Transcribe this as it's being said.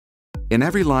In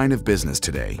every line of business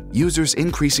today, users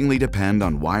increasingly depend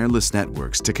on wireless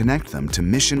networks to connect them to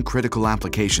mission-critical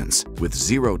applications with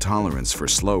zero tolerance for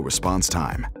slow response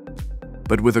time.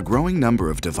 But with a growing number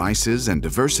of devices and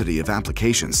diversity of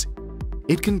applications,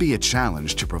 it can be a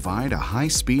challenge to provide a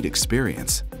high-speed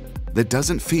experience that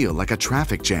doesn't feel like a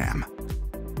traffic jam.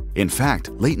 In fact,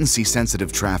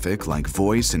 latency-sensitive traffic like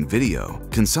voice and video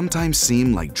can sometimes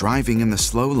seem like driving in the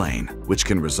slow lane, which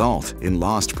can result in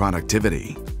lost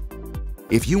productivity.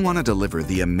 If you want to deliver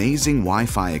the amazing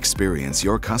Wi-Fi experience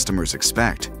your customers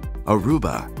expect,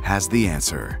 Aruba has the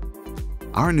answer.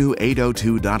 Our new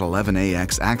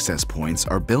 802.11ax access points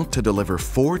are built to deliver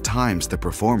 4 times the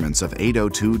performance of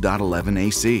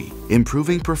 802.11ac,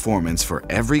 improving performance for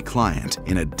every client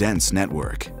in a dense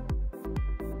network.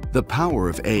 The power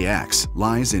of AX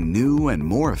lies in new and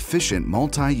more efficient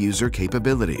multi-user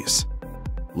capabilities,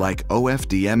 like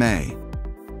OFDMA.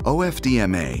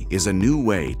 OFDMA is a new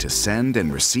way to send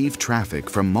and receive traffic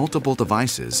from multiple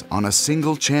devices on a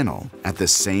single channel at the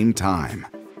same time.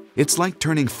 It's like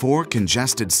turning 4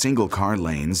 congested single-car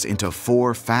lanes into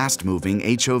 4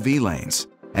 fast-moving HOV lanes,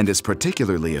 and is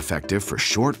particularly effective for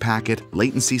short-packet,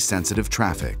 latency-sensitive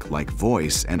traffic like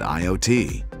voice and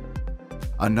IoT.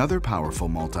 Another powerful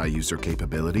multi-user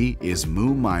capability is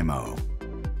MU-MIMO.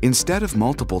 Instead of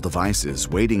multiple devices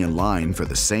waiting in line for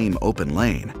the same open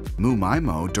lane,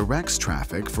 MU-MIMO directs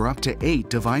traffic for up to 8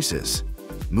 devices.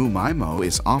 MU-MIMO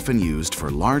is often used for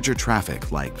larger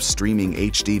traffic like streaming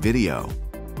HD video.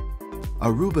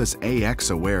 Aruba's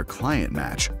AX-aware client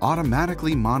match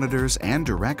automatically monitors and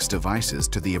directs devices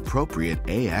to the appropriate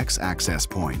AX access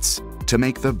points to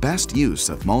make the best use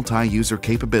of multi-user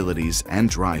capabilities and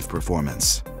drive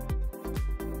performance.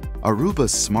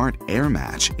 Aruba's Smart Air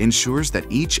Match ensures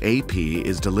that each AP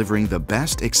is delivering the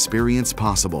best experience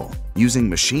possible, using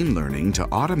machine learning to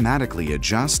automatically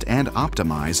adjust and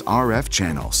optimize RF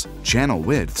channels, channel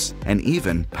widths, and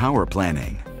even power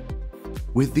planning.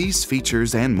 With these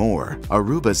features and more,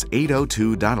 Aruba's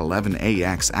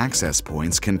 802.11ax access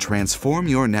points can transform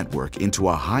your network into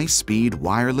a high-speed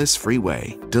wireless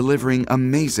freeway, delivering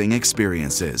amazing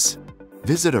experiences.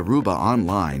 Visit Aruba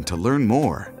online to learn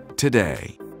more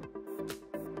today.